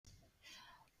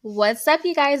What's up,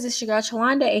 you guys? It's your girl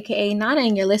Chalonda, aka Nana,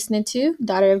 and you're listening to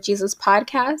Daughter of Jesus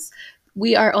podcast.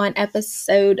 We are on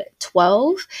episode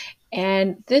 12,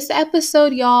 and this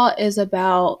episode, y'all, is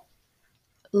about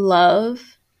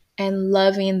love and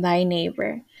loving thy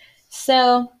neighbor.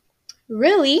 So,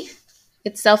 really,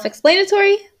 it's self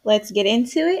explanatory. Let's get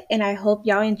into it, and I hope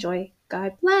y'all enjoy.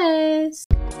 God bless.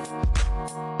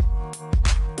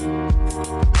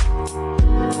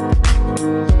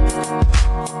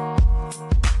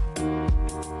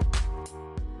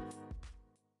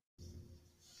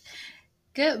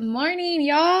 Good morning,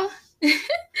 y'all.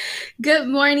 Good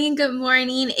morning.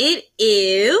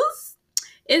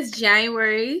 It's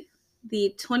January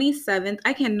the 27th.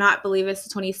 I cannot believe it's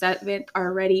the 27th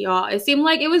already, y'all. It seemed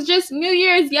like it was just New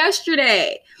Year's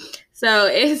yesterday. So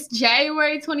it's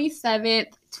January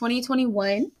 27th,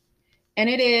 2021, and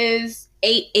it is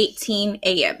 8:18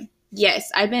 a.m.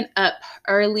 Yes, I've been up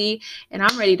early and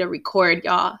I'm ready to record,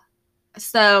 y'all.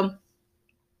 So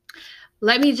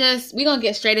we're going to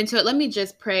get straight into it. Let me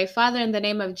just pray. Father, in the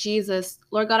name of Jesus,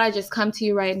 Lord God, I just come to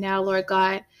you right now, Lord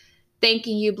God,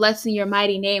 thanking you, blessing your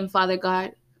mighty name, Father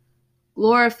God,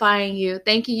 glorifying you,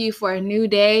 thanking you for a new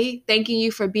day, thanking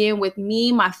you for being with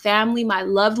me, my family, my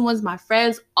loved ones, my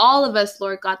friends, all of us,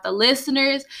 Lord God, the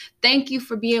listeners. Thank you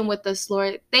for being with us,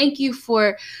 Lord. Thank you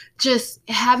for just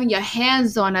having your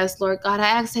hands on us, Lord God. I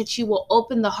ask that you will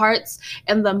open the hearts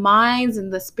and the minds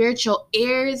and the spiritual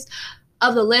ears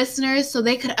of the listeners so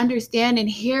they could understand and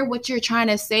hear what you're trying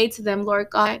to say to them, Lord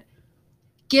God.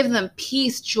 Give them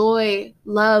peace, joy,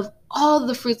 love, all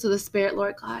the fruits of the Spirit,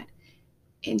 Lord God.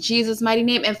 In Jesus' mighty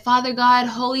name. And Father God,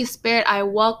 Holy Spirit, I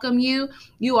welcome you.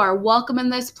 You are welcome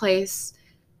in this place.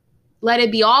 Let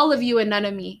it be all of you and none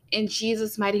of me. In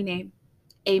Jesus' mighty name.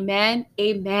 Amen.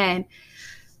 Amen.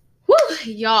 Woo,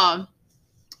 y'all.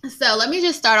 So let me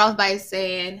just start off by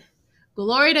saying,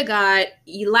 glory to God.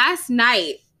 Last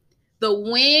night, the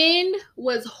wind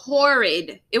was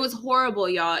horrid. It was horrible,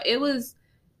 y'all. It was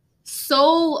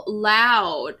so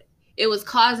loud. It was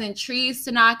causing trees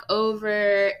to knock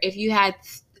over. If you had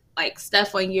like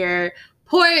stuff on your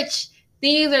porch,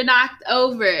 things are knocked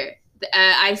over.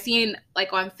 I seen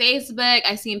like on Facebook,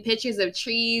 I seen pictures of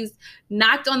trees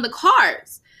knocked on the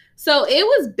cars. So it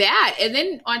was bad. And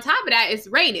then on top of that, it's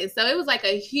raining. So it was like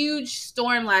a huge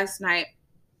storm last night.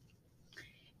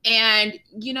 And,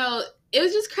 it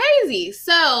was just crazy.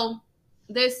 So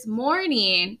this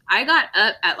morning, I got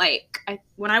up at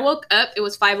when I woke up, it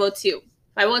was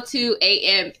 5:02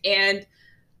 a.m. And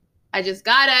I just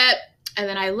got up and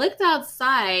then I looked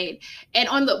outside and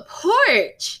on the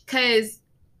porch, because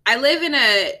I live in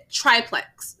a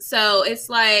triplex. So it's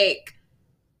like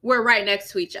we're right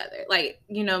next to each other, like,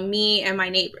 me and my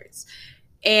neighbors.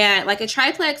 And like a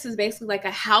triplex is basically like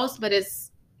a house, but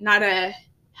it's not a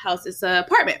house, it's an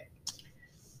apartment.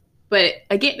 But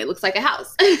again, it looks like a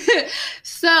house.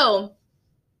 So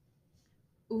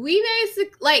we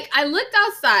basically, I looked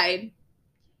outside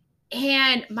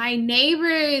and my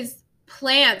neighbor's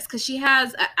plants, because she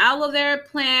has an aloe vera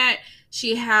plant,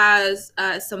 she has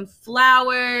some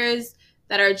flowers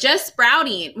that are just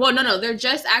sprouting. Well, no, they're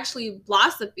just actually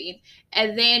blossoming.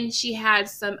 And then she had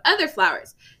some other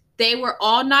flowers. They were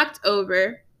all knocked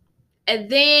over. And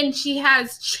then she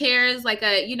has chairs, like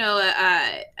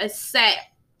a set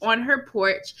on her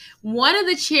porch. One of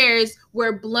the chairs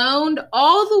were blown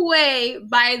all the way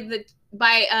by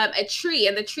a tree,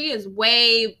 and the tree is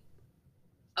way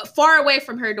far away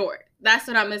from her door. That's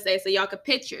what I'm gonna say, so y'all can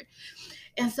picture.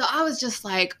 And so I was just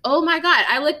like, oh my God.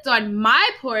 I looked on my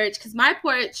porch, because my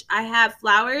porch, I have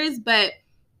flowers, but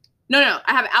no,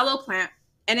 I have aloe plant.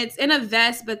 And it's in a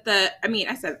vase, but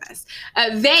I said vase,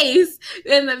 a vase.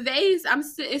 In the vase,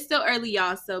 it's still early,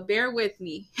 y'all, so bear with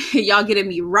me. Y'all getting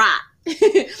me right.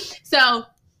 So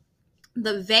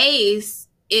the vase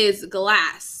is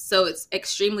glass, so it's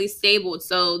extremely stable.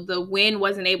 So the wind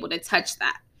wasn't able to touch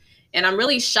that. And I'm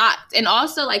really shocked. And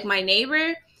also, like, my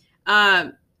neighbor,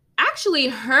 actually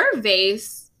her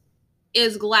vase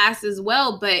is glass as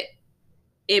well, but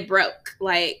it broke,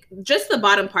 like just the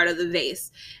bottom part of the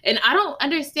vase. And I don't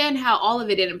understand how all of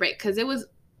it didn't break, because it was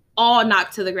all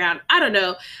knocked to the ground. I don't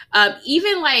know.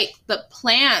 Even like the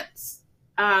plants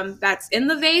that's in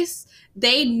the vase,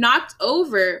 they knocked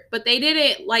over, but they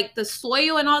didn't, like, the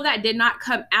soil and all that did not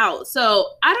come out. So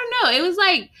I don't know. It was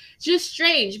like just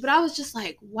strange, but I was just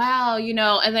like, wow,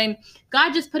 and then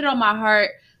God just put it on my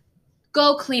heart.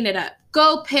 Go clean it up.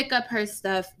 Go pick up her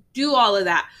stuff. Do all of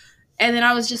that. And then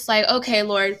I was just like, okay,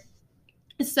 Lord.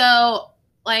 So,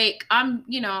 like,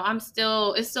 it's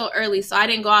still early, so I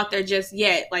didn't go out there just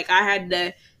yet. Like, I had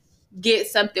to get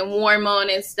something warm on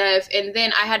and stuff. And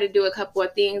then I had to do a couple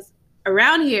of things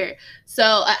around here. So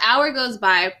an hour goes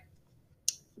by.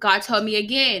 God told me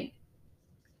again,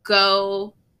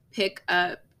 go pick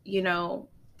up,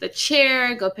 the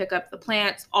chair, go pick up the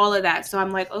plants, all of that. So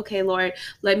I'm like, okay, Lord,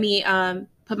 let me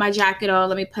put my jacket on,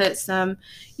 let me put some,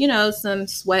 some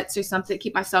sweats or something to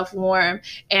keep myself warm,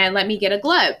 and let me get a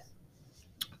glove.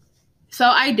 So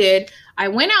I did. I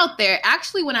went out there.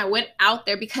 Actually, when I went out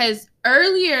there, because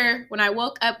earlier when I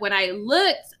woke up, when I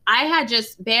looked, I had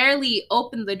just barely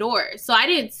opened the door. So I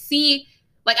didn't see,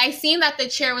 like, I seen that the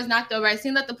chair was knocked over. I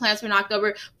seen that the plants were knocked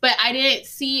over, but I didn't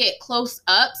see it close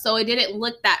up. So it didn't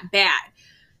look that bad.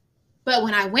 But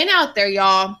when I went out there,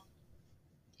 y'all,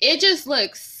 it just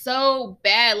looked so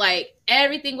bad. Like,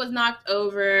 everything was knocked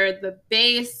over. The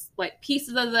base, like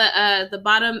pieces of the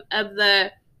bottom of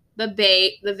the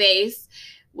vase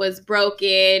was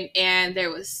broken, and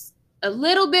there was a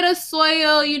little bit of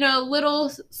soil, little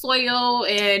soil,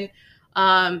 and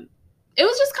it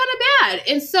was just kind of bad.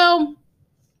 And so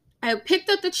I picked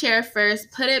up the chair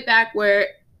first, put it back where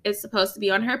it's supposed to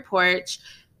be on her porch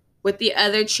with the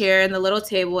other chair and the little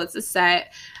table. It's a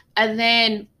set. And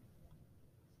then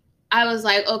I was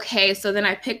like, okay. So then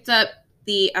I picked up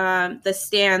the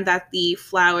stand that the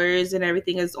flowers and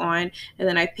everything is on, and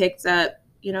then I picked up,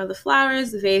 the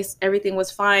flowers, the vase, everything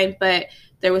was fine, but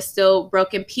there was still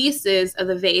broken pieces of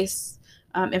the vase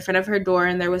in front of her door,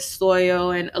 and there was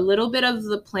soil and a little bit of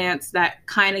the plants that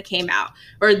kind of came out,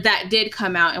 or that did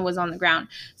come out and was on the ground.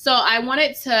 So I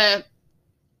wanted to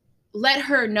let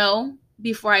her know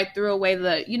before I threw away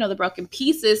the broken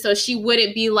pieces, so she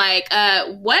wouldn't be like,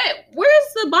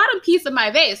 where's the bottom piece of my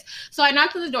vase? So I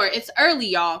knocked on the door. It's early,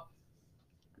 y'all.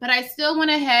 But I still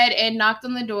went ahead and knocked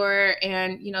on the door,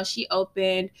 and, she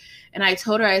opened, and I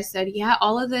told her, I said, yeah,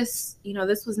 all of this,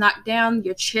 this was knocked down.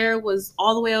 Your chair was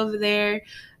all the way over there.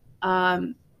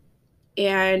 And,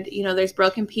 there's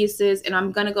broken pieces, and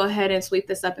I'm going to go ahead and sweep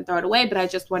this up and throw it away. But I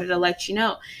just wanted to let you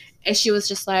know. And she was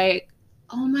just like,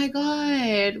 oh my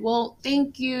God, well,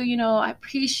 thank you. I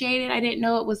appreciate it. I didn't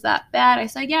know it was that bad. I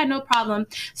said, yeah, no problem.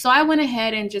 So I went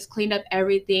ahead and just cleaned up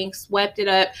everything, swept it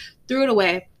up, threw it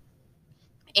away.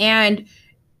 And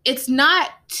it's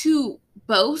not to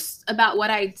boast about what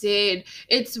I did.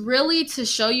 It's really to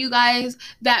show you guys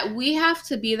that we have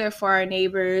to be there for our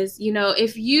neighbors.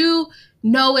 If you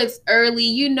know it's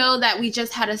early, that we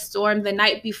just had a storm the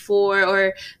night before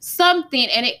or something,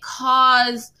 and it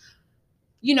caused,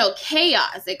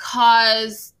 chaos. It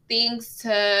caused things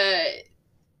to,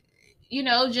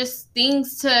 just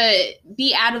things to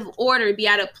be out of order, be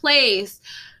out of place.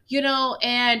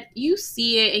 And you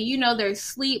see it, and there's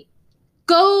sleep.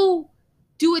 Go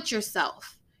do it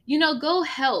yourself. Go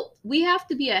help. We have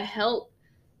to be a help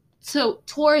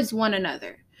towards one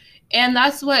another. And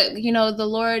that's what, the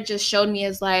Lord just showed me,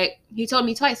 is like, he told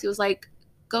me twice. He was like,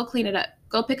 go clean it up.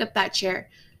 Go pick up that chair.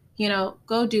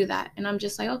 Go do that. And I'm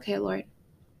just like, okay, Lord.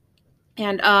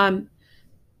 And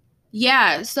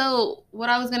yeah, so what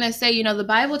I was going to say, the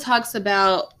Bible talks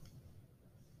about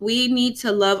we need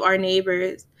to love our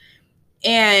neighbors.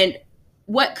 And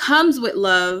what comes with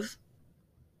love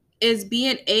is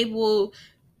being able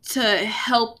to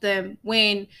help them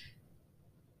when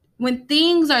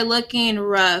things are looking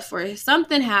rough or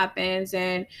something happens,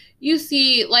 and you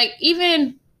see, like,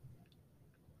 even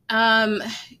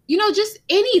just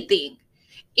anything,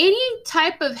 any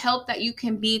type of help that you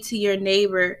can be to your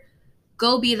neighbor,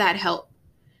 go be that help.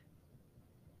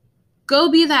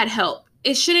 Go be that help.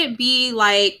 It shouldn't be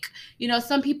like,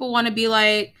 some people want to be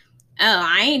like, oh,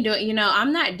 I ain't doing,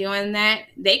 I'm not doing that.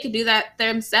 They could do that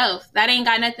themselves. That ain't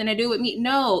got nothing to do with me.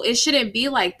 No, it shouldn't be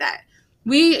like that.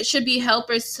 We should be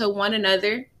helpers to one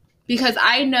another, because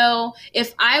I know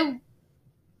if I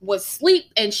was asleep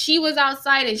and she was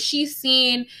outside and she's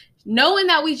seen, knowing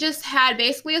that we just had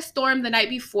basically a storm the night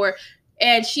before,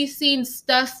 and she's seen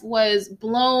stuff was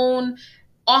blown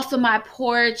off of my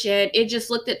porch and it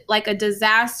just looked like a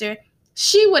disaster,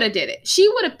 she would have did it. She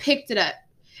would have picked it up.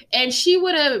 And she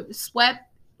would have swept,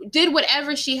 did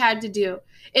whatever she had to do,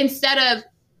 instead of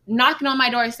knocking on my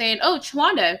door saying, oh,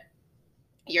 Chawanda,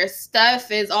 your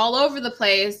stuff is all over the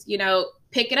place,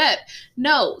 pick it up.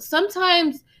 No,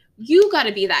 sometimes you got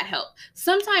to be that help.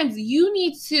 Sometimes you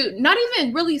need to, not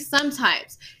even really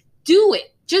sometimes, do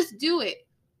it. Just do it.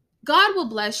 God will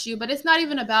bless you, but it's not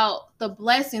even about the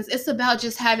blessings. It's about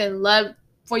just having love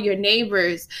for your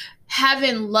neighbors.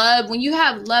 Having love, when you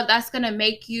have love, that's going to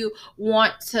make you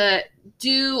want to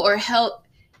do or help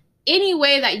any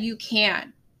way that you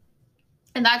can.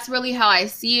 And that's really how I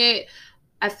see it.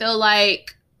 I feel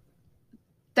like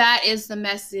that is the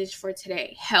message for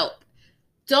today. Help.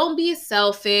 don't be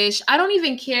selfish. I don't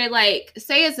even care, like,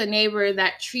 say it's a neighbor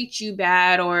that treats you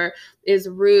bad or is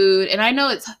rude. And I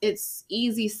know it's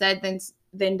easy said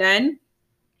than done.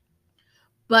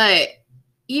 But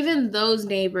even those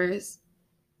neighbors,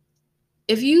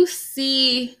 if you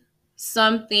see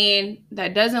something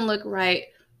that doesn't look right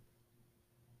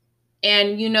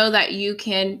and you know that you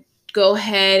can go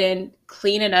ahead and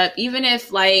clean it up, even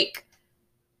if, like,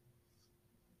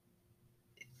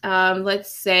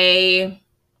 let's say,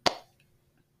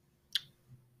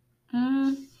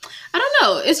 I don't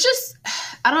know. It's just,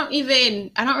 I don't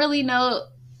really know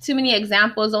too many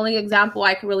examples. The only example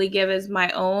I can really give is my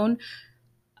own.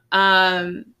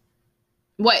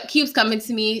 What keeps coming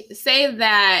to me, say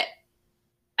that,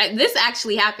 this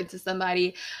actually happened to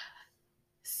somebody.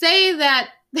 Say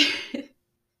that,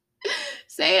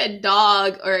 say a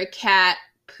dog or a cat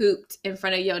pooped in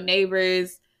front of your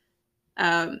neighbor's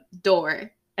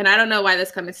door. And I don't know why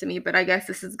that's coming to me, but I guess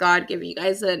this is God giving you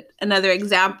guys another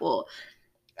example.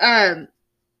 And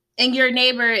your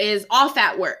neighbor is off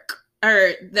at work,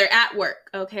 or they're at work,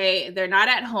 okay? They're not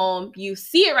at home. You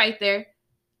see it right there.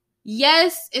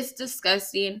 Yes, it's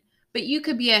disgusting, but you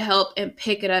could be a help and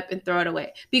pick it up and throw it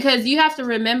away. Because you have to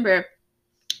remember,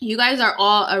 you guys are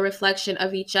all a reflection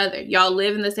of each other. Y'all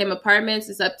live in the same apartments.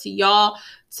 It's up to y'all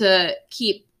to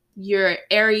keep your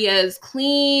areas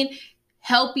clean,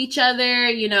 help each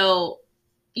other,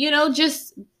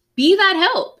 just be that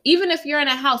help. Even if you're in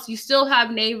a house, you still have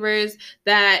neighbors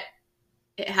that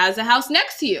it has a house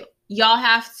next to you. Y'all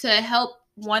have to help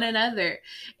one another.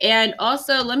 And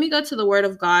also, let me go to the Word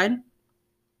of God.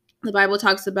 The Bible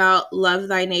talks about love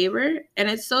thy neighbor, and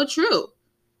it's so true.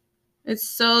 It's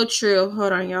so true.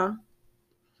 Hold on, y'all.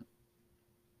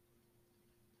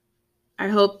 I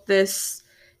hope this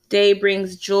day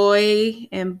brings joy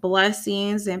and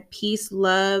blessings and peace,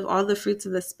 love, all the fruits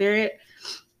of the Spirit.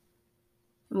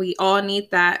 We all need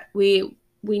that. We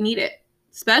need it,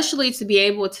 especially to be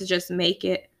able to just make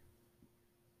it,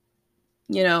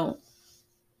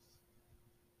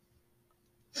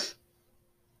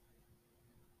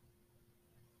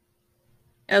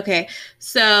 Okay,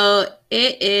 so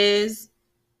it is,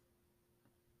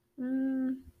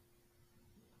 I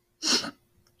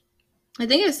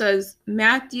think it says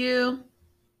Matthew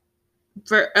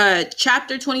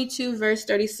chapter 22, verse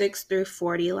 36 through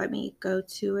 40. Let me go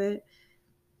to it.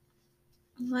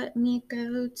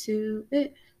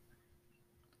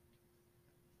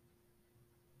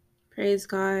 Praise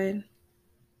God.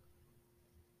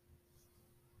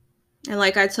 And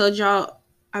like I told y'all,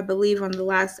 I believe on the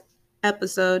last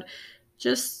episode,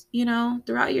 just,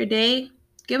 throughout your day,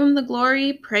 give him the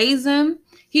glory, praise him.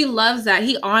 He loves that.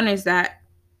 He honors that.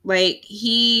 Like,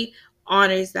 he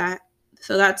honors that.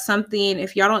 So that's something,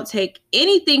 if y'all don't take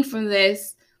anything from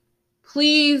this,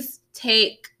 please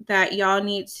take that y'all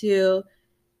need to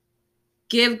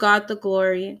give God the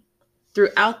glory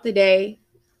throughout the day,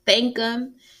 thank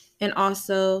him, and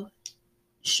also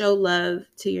show love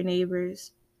to your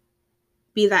neighbors.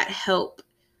 Be that help.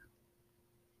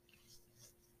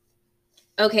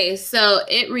 Okay, so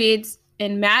it reads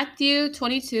in Matthew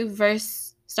 22,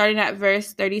 starting at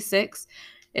verse 36,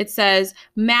 it says,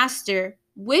 Master,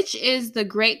 which is the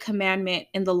great commandment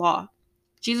in the law?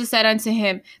 Jesus said unto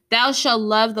him, Thou shalt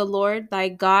love the Lord thy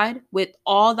God with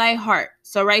all thy heart.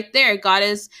 So right there, God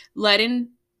is letting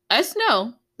us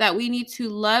know that we need to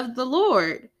love the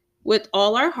Lord with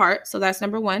all our heart. So that's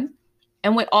number one.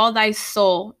 And with all thy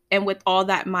soul and with all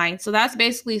that mind. So that's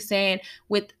basically saying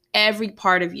with every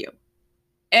part of you.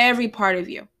 Every part of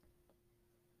you.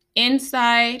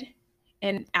 Inside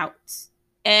and out.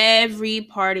 Every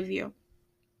part of you.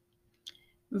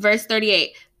 Verse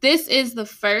 38. This is the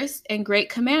first and great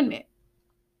commandment.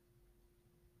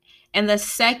 And the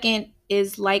second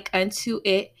is like unto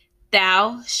it,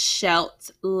 thou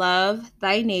shalt love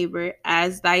thy neighbor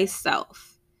as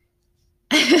thyself.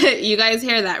 You guys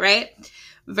hear that, right?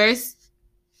 Verse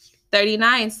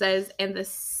 39 says, and the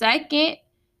second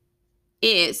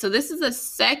is, so this is the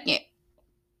second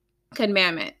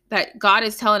commandment that God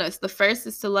is telling us. The first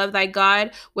is to love thy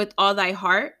God with all thy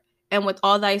heart and with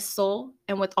all thy soul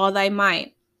and with all thy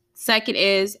mind. Second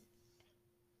is,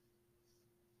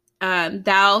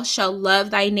 thou shalt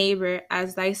love thy neighbor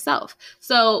as thyself.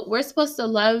 So we're supposed to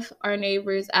love our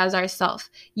neighbors as ourselves.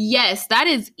 Yes, that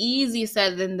is easy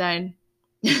said than done.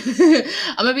 I'm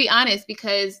going to be honest,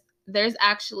 because there's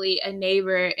actually a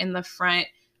neighbor in the front.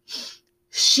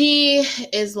 She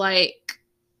is like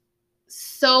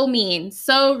so mean,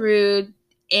 so rude.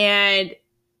 And,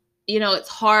 it's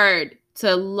hard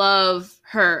to love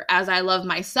her as I love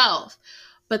myself.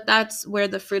 But that's where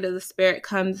the fruit of the Spirit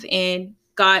comes in.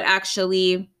 God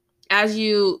actually, as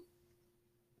you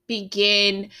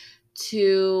begin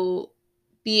to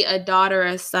be a daughter,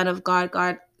 a son of God,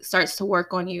 God starts to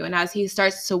work on you. And as he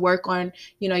starts to work on,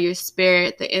 your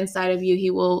spirit, the inside of you,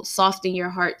 he will soften your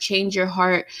heart, change your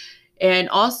heart, and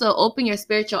also open your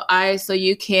spiritual eyes so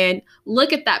you can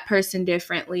look at that person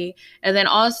differently. And then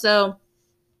also,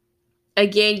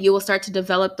 again, you will start to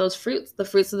develop those fruits. The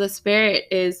fruits of the spirit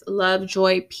is love,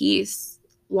 joy, peace,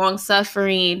 long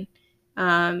suffering,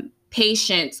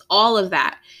 patience, all of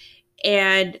that.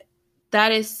 And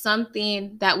that is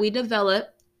something that we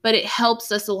develop, but it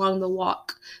helps us along the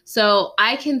walk. So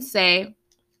I can say,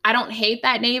 I don't hate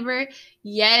that neighbor.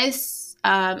 Yes,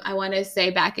 I want to say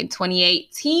back in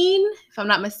 2018, if I'm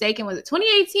not mistaken, was it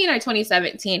 2018 or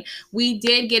 2017? We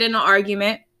did get in an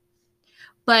argument,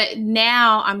 but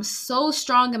now I'm so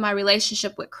strong in my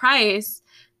relationship with Christ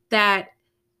that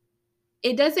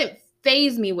it doesn't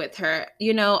faze me with her.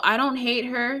 I don't hate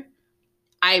her.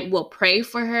 I will pray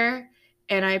for her.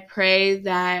 And I pray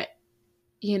that,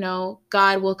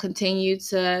 God will continue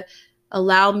to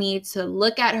allow me to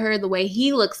look at her the way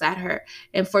he looks at her,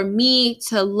 and for me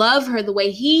to love her the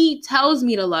way he tells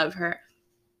me to love her,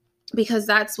 because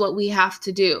that's what we have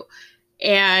to do.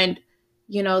 And,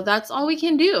 that's all we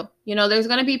can do. There's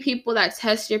going to be people that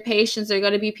test your patience. There are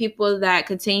going to be people that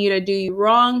continue to do you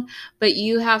wrong, but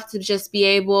you have to just be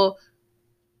able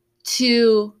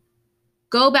to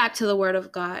go back to the Word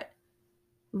of God.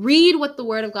 Read what the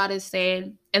Word of God is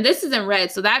saying. And this isn't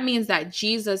read, so that means that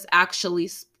Jesus actually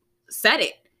said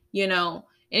it.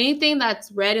 Anything that's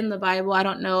read in the Bible, I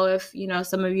don't know if,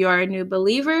 some of you are a new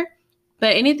believer,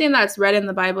 but anything that's read in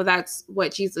the Bible, that's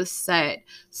what Jesus said.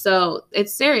 So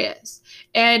it's serious.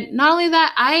 And not only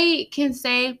that, I can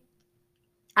say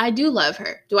I do love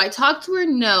her. Do I talk to her?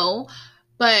 No,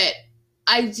 but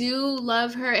I do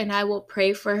love her and I will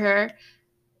pray for her.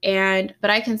 But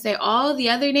I can say all the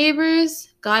other neighbors,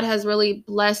 God has really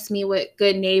blessed me with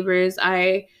good neighbors.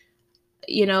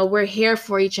 We're here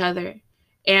for each other.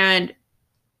 And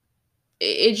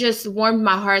it just warmed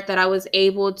my heart that I was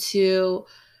able to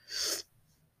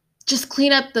just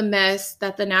clean up the mess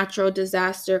that the natural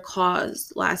disaster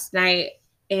caused last night.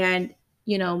 And,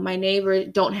 my neighbor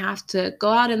don't have to go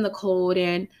out in the cold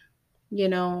and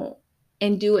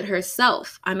do it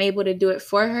herself. I'm able to do it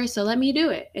for her, so let me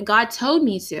do it. And God told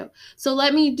me to, so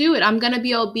let me do it. I'm going to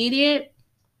be obedient.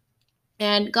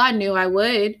 And God knew I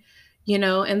would,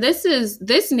 and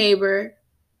this neighbor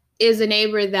is a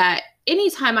neighbor that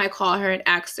anytime I call her and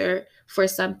ask her for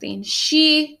something,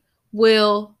 she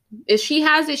will, if she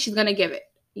has it, she's going to give it.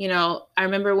 I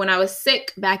remember when I was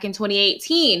sick back in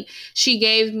 2018, she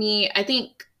gave me,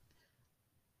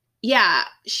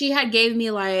 she had gave me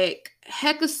like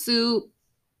heck of soup,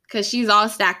 because she's all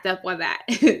stacked up on that.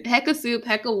 Heck of soup,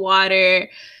 heck of water,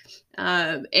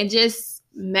 and just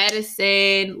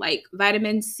medicine, like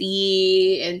vitamin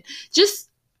C, and just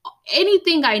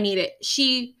anything I needed.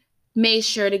 She made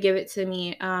sure to give it to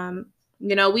me.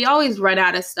 We always run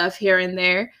out of stuff here and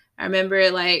there. I remember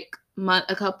like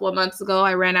a couple of months ago,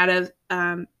 I ran out of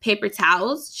paper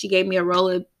towels. She gave me a roll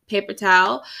of paper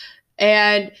towel.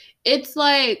 And it's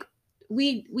like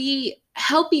we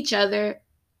help each other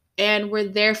and we're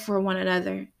there for one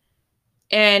another.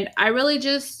 And I really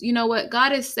just, what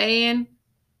God is saying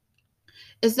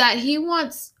is that he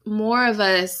wants more of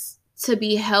us to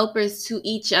be helpers to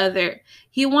each other.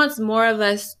 He wants more of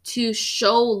us to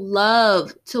show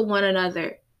love to one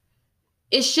another.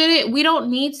 We don't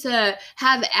need to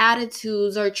have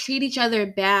attitudes or treat each other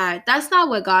bad. That's not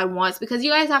what God wants, because you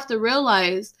guys have to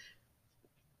realize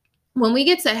when we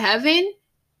get to heaven,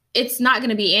 it's not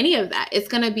going to be any of that. It's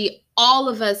going to be all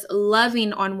of us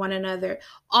loving on one another,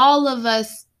 all of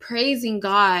us praising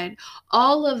God,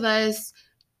 all of us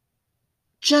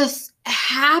just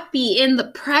happy in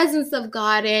the presence of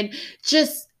God and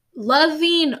just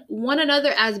loving one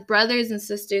another as brothers and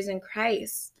sisters in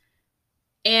Christ.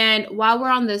 And while we're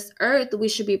on this earth, we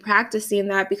should be practicing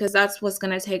that, because that's what's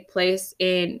going to take place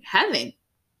in heaven.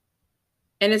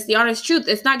 And it's the honest truth.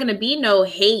 It's not going to be no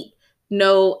hate,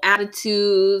 no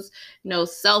attitudes, no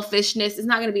selfishness. It's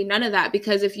not going to be none of that,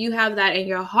 because if you have that in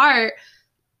your heart,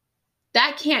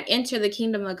 that can't enter the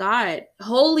kingdom of God.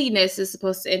 Holiness is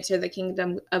supposed to enter the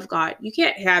kingdom of God. You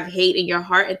can't have hate in your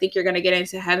heart and think you're going to get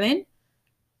into heaven.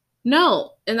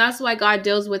 No. And that's why God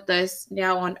deals with us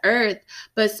now on earth.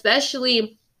 But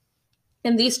especially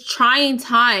in these trying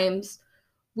times,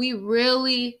 we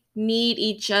really need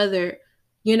each other.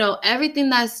 Everything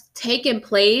that's taken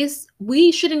place,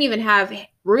 we shouldn't even have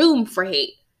room for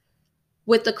hate.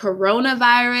 With the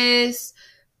coronavirus,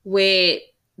 with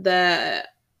the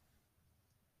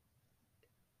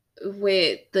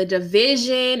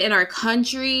division in our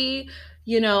country,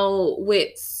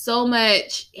 with so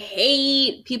much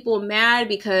hate, people mad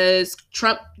because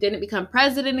Trump didn't become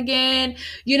president again.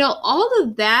 All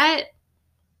of that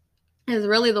is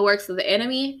really the works of the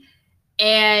enemy.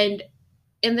 And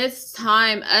in this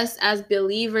time, us as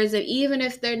believers, and even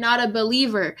if they're not a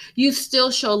believer, you still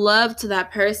show love to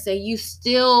that person. You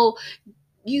still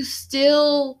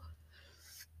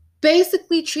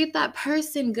basically treat that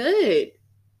person good.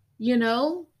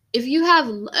 If you have,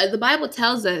 the Bible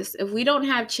tells us, if we don't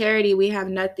have charity, we have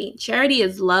nothing. Charity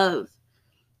is love.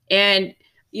 And,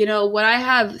 what I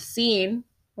have seen,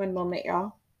 one moment,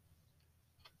 y'all.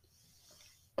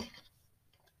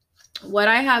 What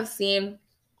I have seen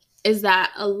is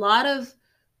that a lot of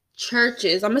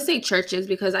churches, I'm going to say churches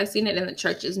because I've seen it in the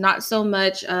churches, not so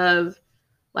much of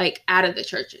like out of the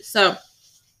churches. So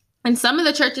in some of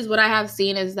the churches, what I have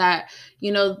seen is that,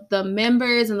 the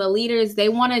members and the leaders, they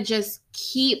want to just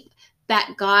keep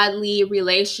that godly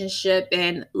relationship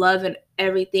and love and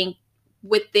everything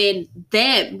within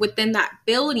them, within that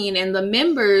building and the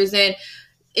members. And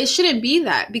it shouldn't be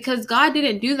that, because God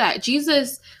didn't do that.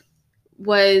 Jesus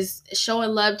was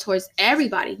showing love towards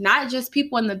everybody, not just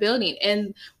people in the building.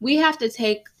 And we have to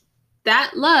take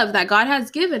that love that God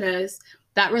has given us,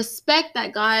 that respect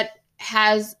that God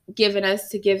has given us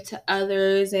to give to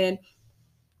others, and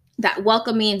that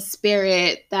welcoming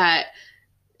spirit, that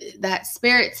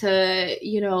spirit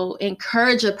to,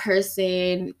 encourage a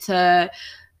person, to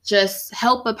just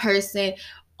help a person,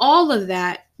 all of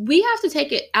that, we have to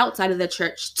take it outside of the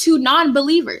church to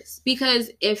non-believers. Because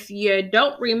if you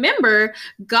don't remember,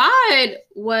 God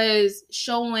was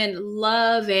showing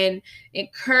love and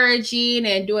encouraging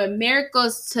and doing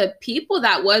miracles to people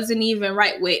that wasn't even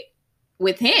right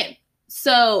with him.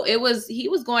 So he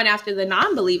was going after the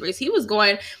non-believers.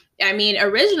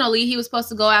 Originally he was supposed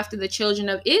to go after the children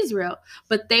of Israel,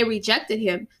 but they rejected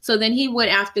him. So then he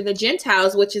went after the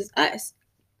Gentiles, which is us.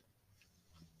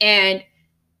 And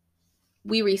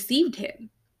we received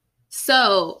him.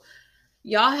 So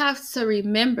y'all have to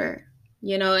remember,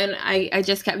 and I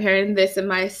just kept hearing this in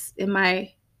my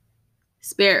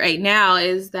spirit right now,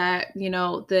 is that,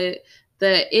 the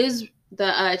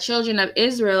children of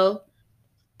Israel,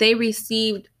 they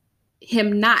received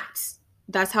him not.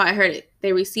 That's how I heard it.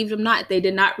 They received him not. They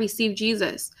did not receive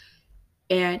Jesus.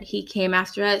 And he came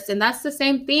after us. And that's the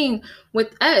same thing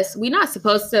with us. We're not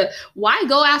supposed to, why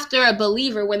go after a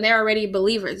believer when they're already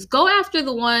believers? Go after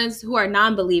the ones who are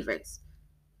non-believers.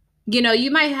 You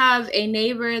might have a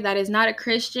neighbor that is not a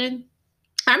Christian.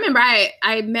 I remember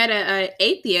I met an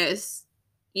atheist.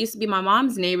 He used to be my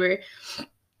mom's neighbor.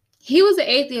 He was an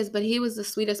atheist, but he was the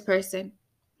sweetest person.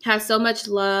 Had so much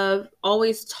love,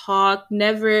 always talked,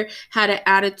 never had an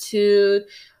attitude,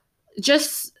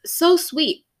 just so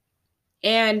sweet.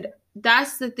 And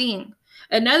that's the thing.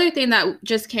 Another thing that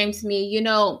just came to me,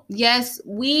 yes,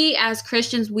 we as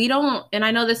Christians, we don't, and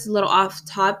I know this is a little off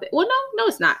topic. Well, no,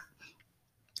 it's not.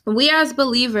 We as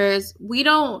believers, we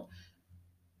don't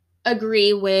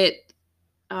agree with,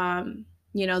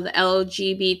 the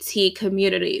LGBT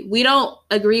community. We don't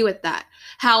agree with that.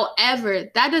 However,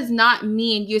 that does not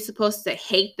mean you're supposed to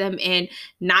hate them and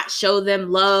not show them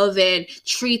love and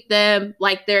treat them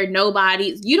like they're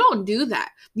nobodies. You don't do that.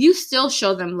 You still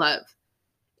show them love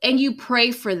and you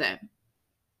pray for them.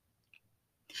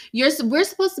 We're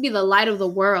supposed to be the light of the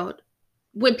world.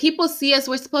 When people see us,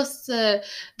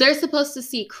 they're supposed to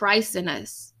see Christ in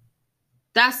us.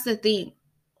 That's the thing.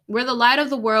 We're the light of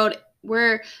the world.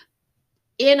 We're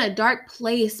in a dark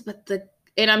place, but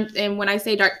and when I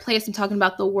say dark place, I'm talking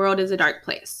about the world is a dark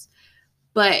place.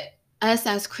 But us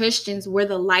as Christians, we're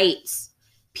the lights.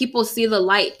 People see the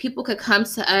light. People could come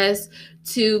to us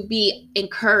to be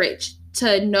encouraged,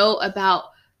 to know about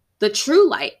the true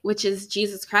light, which is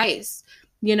Jesus Christ,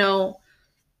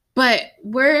 But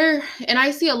and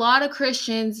I see a lot of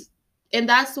Christians, and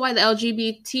that's why the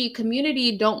LGBT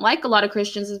community don't like a lot of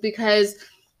Christians, is because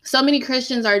so many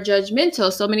Christians are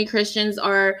judgmental. So many Christians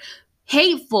are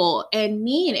hateful and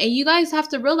mean. And you guys have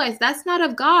to realize that's not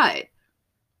of God.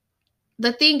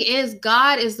 The thing is,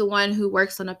 God is the one who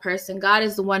works on a person. God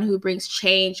is the one who brings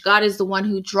change. God is the one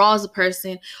who draws a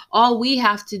person. All we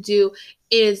have to do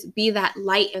is be that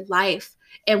light in life.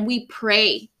 And we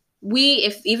pray.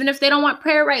 Even if they don't want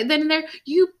prayer right then and there,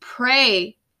 you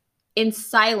pray in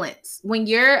silence. When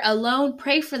you're alone,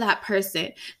 pray for that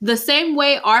person. The same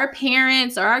way our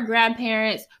parents or our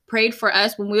grandparents prayed for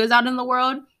us when we was out in the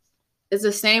world is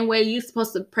the same way you're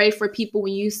supposed to pray for people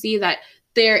when you see that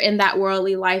they're in that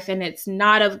worldly life and it's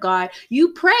not of God.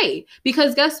 You pray,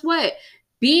 because guess what?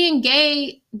 Being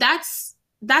gay, that's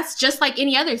just like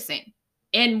any other sin.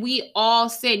 And we all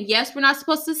sin. Yes, we're not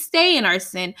supposed to stay in our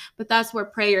sin, but that's where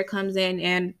prayer comes in.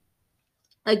 And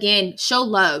again, show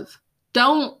love.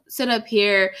 Don't sit up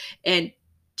here and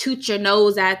toot your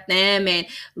nose at them and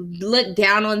look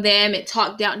down on them and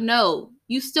talk down. No,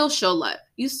 you still show love.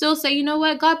 You still say, you know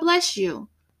what? God bless you.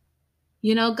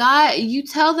 You know, God, you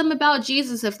tell them about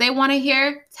Jesus. If they want to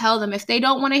hear, tell them. If they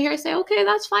don't want to hear, say, okay,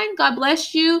 that's fine. God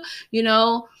bless you. You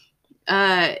know,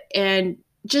 and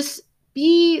just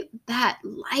be that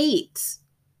light.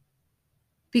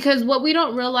 Because what we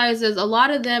don't realize is a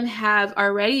lot of them have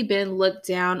already been looked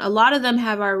down. A lot of them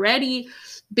have already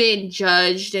been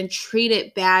judged and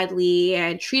treated badly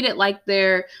and treated like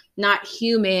they're not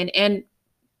human. And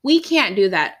we can't do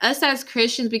that. Us as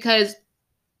Christians,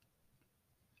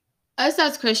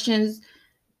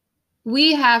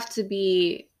 we have to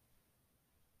be,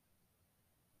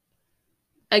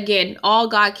 again, all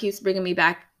God keeps bringing me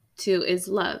back to is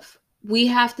love. We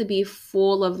have to be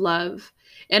full of love.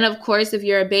 And of course, if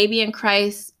you're a baby in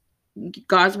Christ,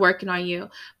 God's working on you.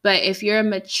 But if you're a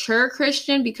mature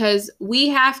Christian, because we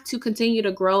have to continue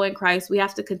to grow in Christ, we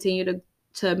have to continue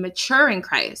to mature in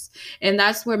Christ. And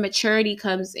that's where maturity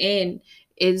comes in,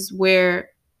 is where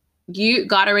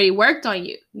God already worked on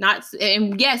you.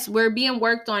 And yes, we're being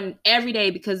worked on every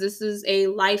day because this is a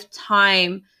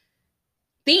lifetime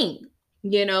thing.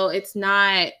 You know, it's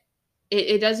not,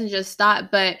 it doesn't just stop.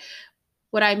 But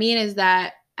what I mean is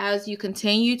that as you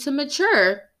continue to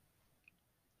mature,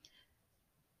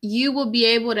 you will be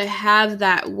able to have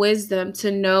that wisdom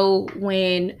to know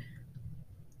when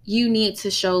you need to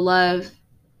show love.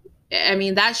 I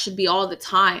mean, that should be all the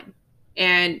time.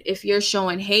 And if you're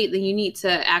showing hate, then you need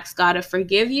to ask God to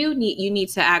forgive you. You need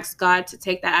to ask God to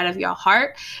take that out of your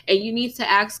heart. And you need to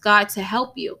ask God to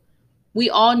help you. We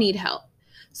all need help.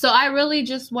 So I really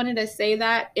just wanted to say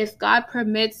that if God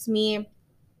permits me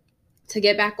to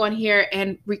get back on here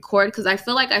and record, because I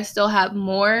feel like I still have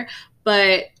more,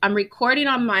 but I'm recording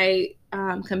on my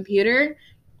computer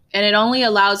and it only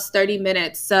allows 30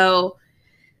 minutes. So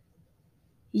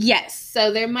yes,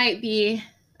 so there might be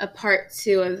a part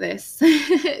 2 of this.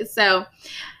 So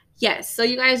yes, so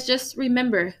you guys just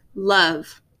remember,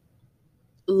 love.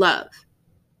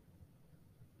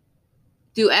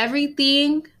 Do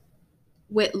everything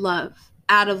with love,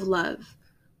 out of love.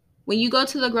 When you go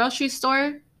to the grocery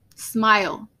store,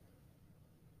 smile.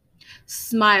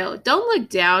 Smile. Don't look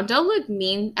down. Don't look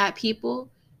mean at people.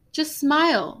 Just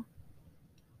smile.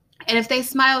 And if they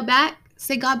smile back,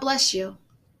 say, God bless you.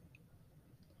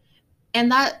 And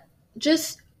that,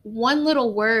 just one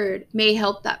little word may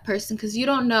help that person, because you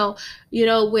don't know,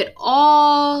 with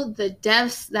all the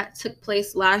deaths that took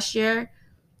place last year,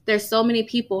 there's so many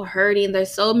people hurting.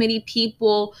 There's so many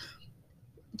people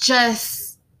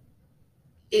just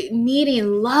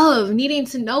needing love, needing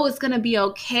to know it's going to be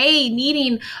okay,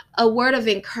 needing a word of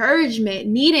encouragement,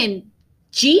 needing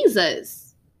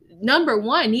Jesus. Number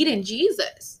one, needing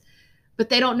Jesus. But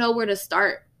they don't know where to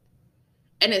start.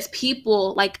 And it's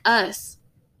people like us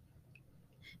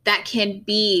that can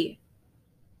be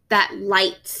that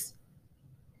light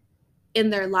in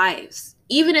their lives,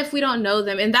 even if we don't know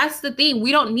them. And that's the thing.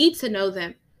 We don't need to know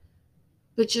them,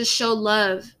 but just show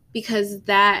love, because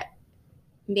that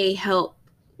may help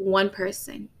one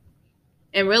person.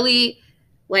 And really,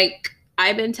 like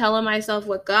I've been telling myself,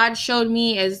 what God showed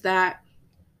me is that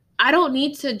I don't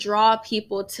need to draw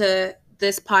people to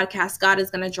this podcast. God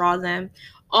is going to draw them.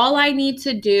 All I need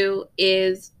to do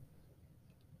is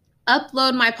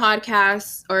upload my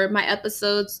podcasts or my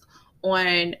episodes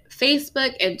on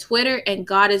Facebook and Twitter, and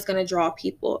God is going to draw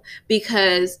people,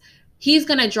 because he's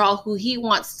going to draw who he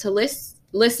wants to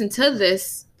listen to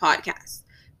this podcast,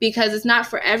 because it's not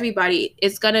for everybody.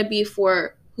 It's going to be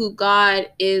for who God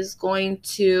is going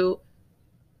to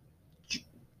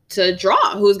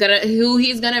draw, who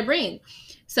he's going to bring.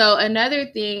 So another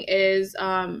thing is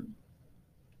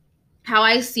how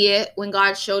I see it. When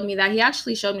God showed me that, he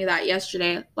actually showed me that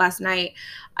last night.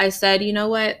 I said, you know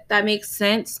what, that makes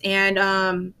sense.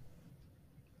 And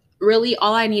really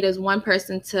all I need is one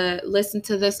person to listen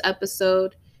to this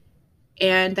episode,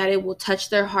 and that it will touch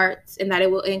their hearts, and that it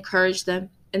will encourage them,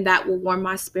 and that will warm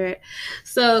my spirit.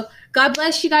 So God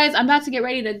bless you guys. I'm about to get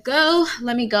ready to go.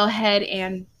 Let me go ahead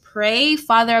and pray.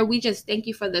 Father, we just thank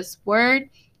you for this word.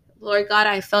 Lord God,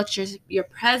 I felt your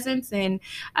presence, and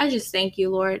I just thank you,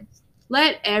 Lord.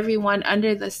 Let everyone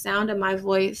under the sound of my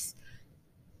voice,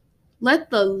 let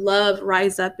the love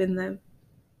rise up in them.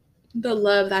 The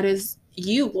love that is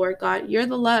you, Lord God. You're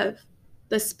the love,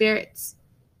 the spirits,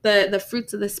 the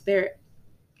fruits of the Spirit.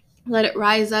 Let it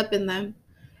rise up in them,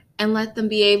 and let them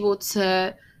be able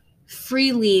to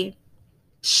freely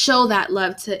show that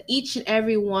love to each and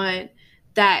every one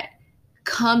that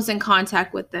comes in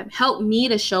contact with them. Help me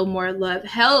to show more love.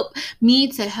 Help me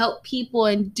to help people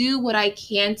and do what I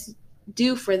can to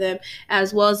do for them,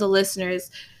 as well as the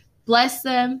listeners. Bless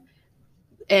them.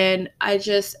 And I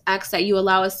just ask that you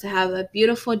allow us to have a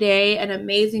beautiful day, an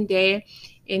amazing day,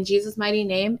 in Jesus' mighty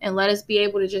name. And let us be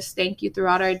able to just thank you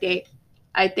throughout our day.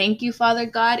 I thank you, Father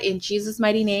God, in Jesus'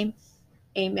 mighty name.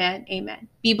 Amen. Amen.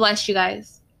 Be blessed, you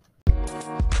guys.